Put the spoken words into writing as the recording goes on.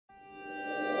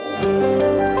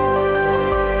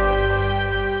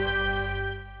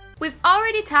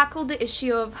we tackled the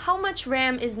issue of how much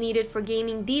RAM is needed for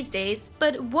gaming these days,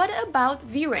 but what about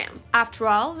VRAM? After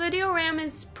all, video RAM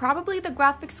is probably the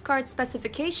graphics card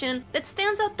specification that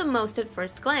stands out the most at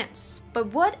first glance.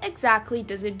 But what exactly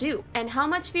does it do? And how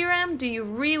much VRAM do you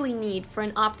really need for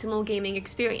an optimal gaming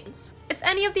experience? If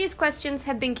any of these questions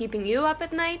have been keeping you up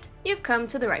at night, you've come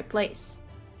to the right place.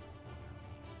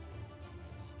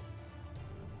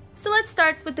 So let's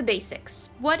start with the basics.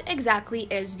 What exactly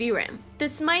is VRAM?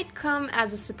 This might come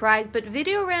as a surprise, but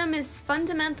video RAM is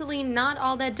fundamentally not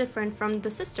all that different from the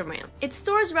system RAM. It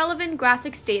stores relevant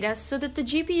graphics data so that the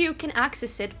GPU can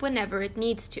access it whenever it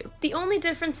needs to. The only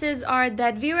differences are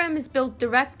that VRAM is built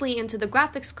directly into the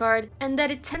graphics card and that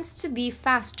it tends to be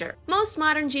faster. Most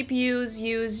modern GPUs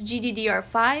use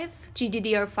GDDR5,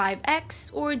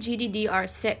 GDDR5X, or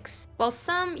GDDR6, while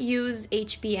some use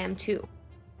HBM2.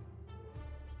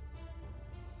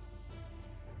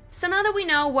 So now that we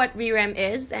know what VRAM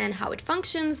is and how it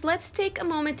functions, let's take a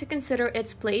moment to consider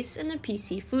its place in the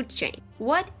PC food chain.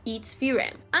 What eats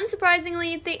VRAM?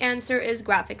 Unsurprisingly, the answer is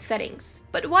graphics settings.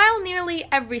 But while nearly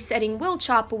every setting will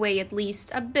chop away at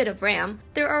least a bit of RAM,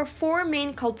 there are four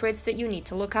main culprits that you need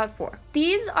to look out for.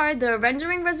 These are the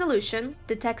rendering resolution,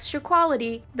 the texture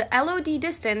quality, the LOD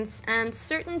distance, and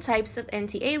certain types of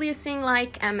anti-aliasing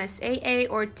like MSAA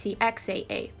or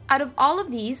TXAA. Out of all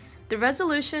of these, the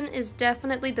resolution is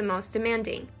definitely the most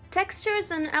demanding.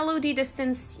 Textures and LOD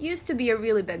distance used to be a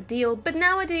really big deal, but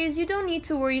nowadays you don't need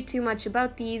to worry too much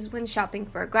about these when shopping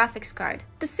for a graphics card.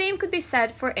 The same could be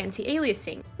said for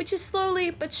anti-aliasing, which is slowly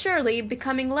but surely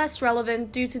becoming less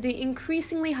relevant due to the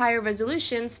increasingly higher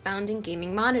resolutions found in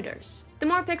gaming monitors. The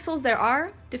more pixels there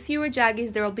are, the fewer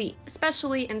jaggies there will be,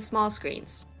 especially in small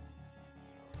screens.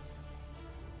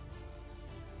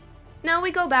 Now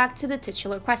we go back to the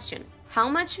titular question. How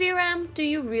much VRAM do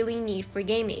you really need for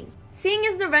gaming? Seeing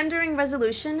as the rendering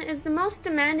resolution is the most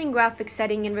demanding graphics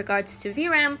setting in regards to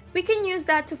VRAM, we can use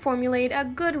that to formulate a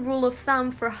good rule of thumb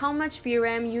for how much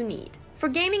VRAM you need. For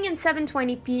gaming in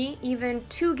 720p, even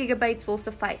 2 GB will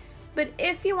suffice. But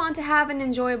if you want to have an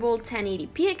enjoyable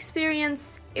 1080p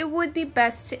experience, it would be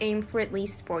best to aim for at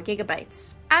least 4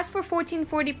 GB. As for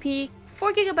 1440p,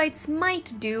 4 GB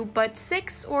might do, but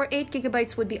 6 or 8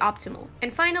 GB would be optimal.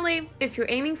 And finally, if you're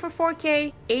aiming for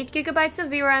 4K, 8 GB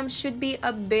of VRAM should be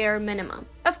a bare minimum.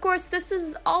 Of course, this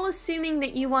is all assuming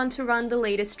that you want to run the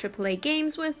latest AAA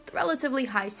games with relatively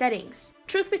high settings.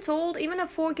 Truth be told, even a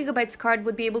 4 GB card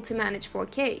would be able to manage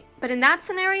 4K. But in that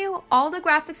scenario, all the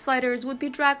graphics sliders would be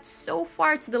dragged so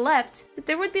far to the left that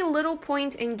there would be little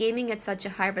point in gaming at such a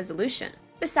high resolution.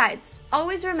 Besides,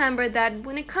 always remember that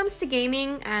when it comes to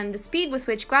gaming and the speed with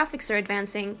which graphics are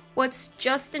advancing, what's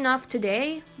just enough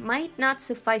today might not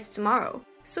suffice tomorrow,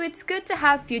 so it's good to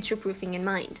have future-proofing in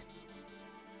mind.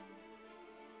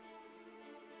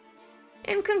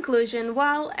 In conclusion,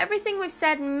 while everything we've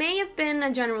said may have been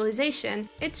a generalization,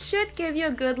 it should give you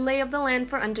a good lay of the land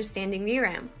for understanding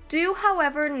VRAM. Do,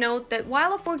 however, note that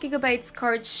while a 4 GB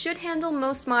card should handle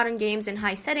most modern games in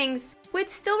high settings, we'd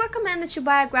still recommend that you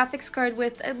buy a graphics card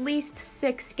with at least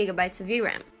 6 GB of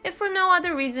VRAM, if for no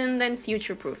other reason than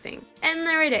future-proofing. And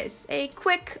there it is, a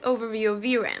quick overview of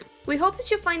VRAM. We hope that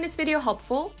you find this video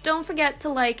helpful. Don't forget to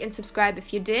like and subscribe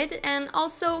if you did, and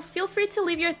also feel free to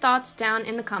leave your thoughts down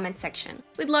in the comment section.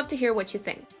 We'd love to hear what you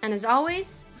think. And as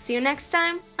always, see you next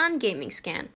time on Gaming Scan.